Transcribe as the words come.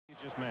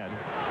Just mad.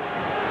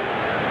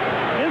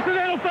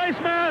 Incidental face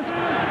mask.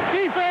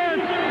 Defense.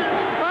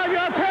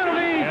 5-yard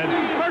penalty. And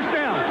first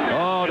down.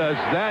 Oh, does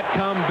that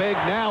come big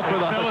now for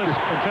the Huskers?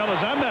 Fellas,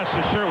 I'm not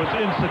so sure it was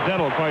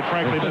incidental, quite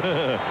frankly. But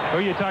who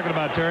are you talking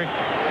about, Terry?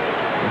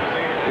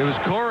 It was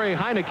Corey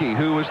Heineke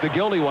who was the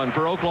guilty one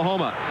for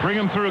Oklahoma. Bring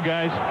him through,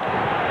 guys.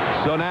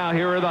 So now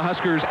here are the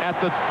Huskers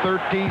at the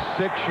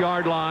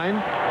 36-yard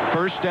line.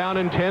 First down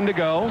and 10 to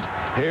go.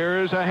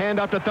 Here's a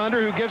handoff to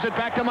Thunder, who gives it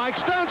back to Mike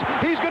Stuntz.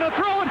 He's going to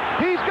throw it.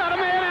 He's got a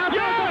man out there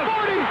at the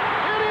 40.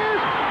 It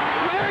is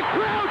Eric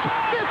Crouch.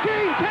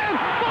 15, 10,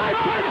 5,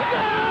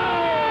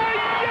 touchdown!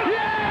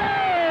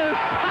 Yes!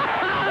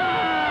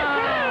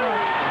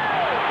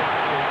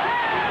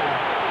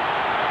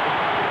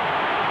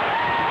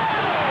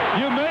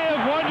 You may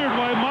have wondered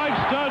why Mike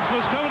Stuntz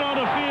was coming on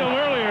the field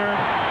earlier.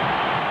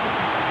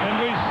 And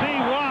we see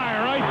why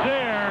right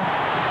there.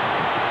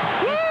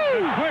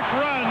 A quick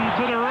run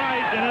to the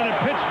right, and then a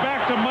pitch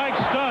back to Mike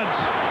Stuntz.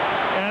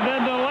 And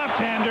then the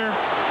left-hander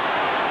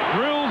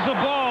drills the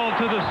ball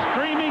to the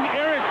streaming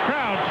Eric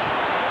Crouch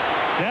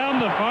down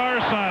the far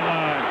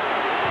sideline.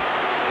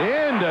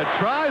 In to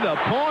try the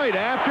point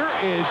after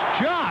is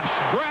Josh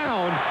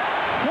Brown.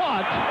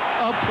 What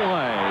a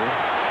play.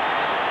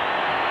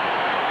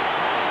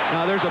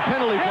 Now there's a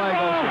penalty flag.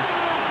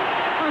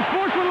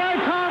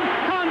 Unsportsmanlike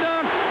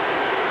conduct.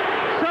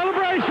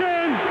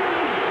 Celebration.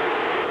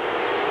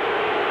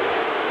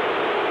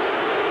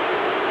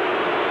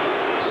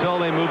 So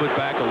they move it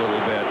back a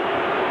little bit.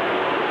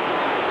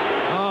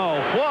 Oh,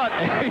 what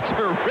a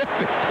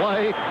terrific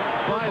play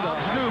by the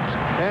Stoops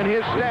and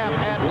his staff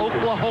at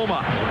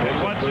Oklahoma.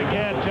 Once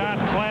again,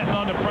 John Clanton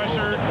on the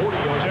pressure.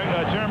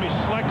 Jeremy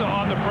Slechta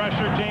on the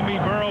pressure. Jamie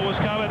Burrow was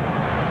coming.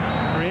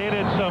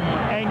 Created some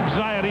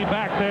anxiety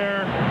back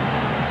there.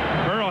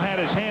 Burrow had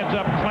his hands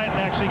up.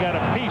 Clanton actually got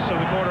a piece of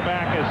the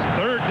quarterback. It's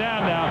third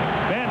down now.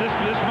 Man,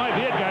 this might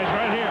be it, guys,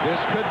 right here. This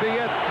could be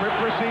it. Trip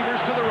receivers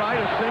to the right,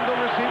 a single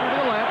receiver to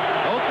the left.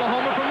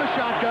 Oklahoma from the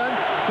shotgun.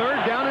 Third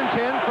down and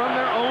 10 from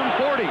their own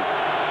 40.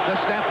 The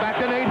snap back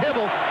to Nate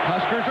Hibble.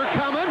 Huskers are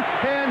coming,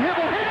 and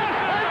Hibble hits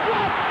and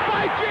dropped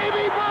by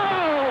Jamie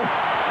Burrow.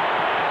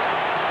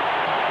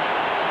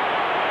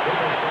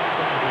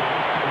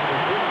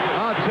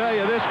 I'll tell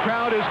you, this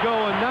crowd is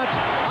going nuts.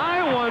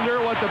 I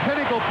wonder what the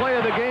pinnacle play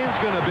of the game's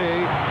going to be.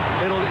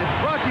 It's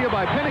brought to you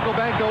by Pinnacle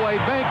Bank Away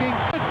Banking.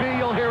 Could be,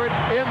 you'll hear it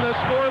in the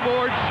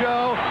scoreboard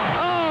show.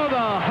 Oh,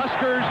 the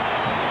Huskers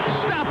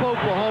stop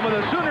Oklahoma.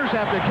 The Sooners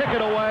have to kick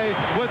it away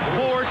with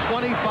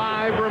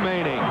 4:25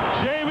 remaining.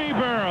 Jamie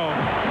Burrow,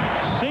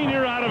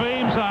 senior out of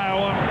Ames,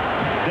 Iowa.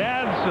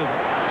 Dad's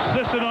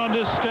assistant on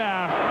this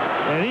staff,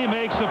 and he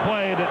makes a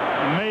play that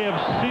may have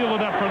sealed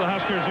it up for the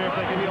Huskers here.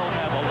 He'll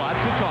have a lot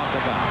to talk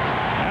about.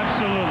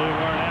 Absolutely,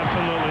 Warren,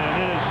 absolutely. And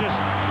it is just,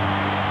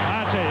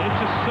 I tell you,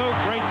 it's just so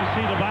great to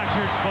see the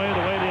Blackshirts play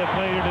the way they have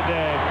played here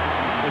today.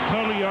 The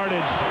total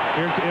yardage,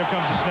 here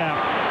comes the snap.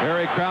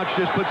 Eric Crouch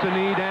just puts a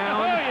knee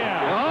down. Oh,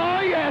 yeah. Oh,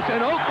 yes,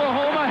 and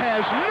Oklahoma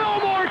has no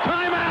more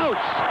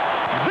timeouts.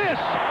 This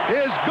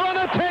is going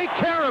to take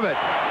care of it.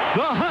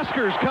 The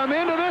Huskers come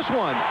into this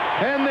one,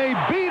 and they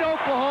beat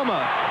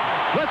Oklahoma.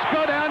 Let's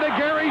go down to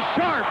Gary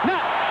Sharp.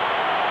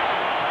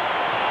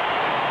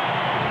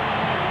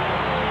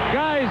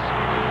 Guys,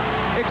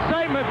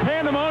 excitement,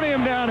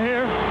 pandemonium down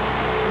here.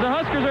 The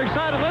Huskers are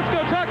excited. Let's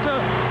go talk to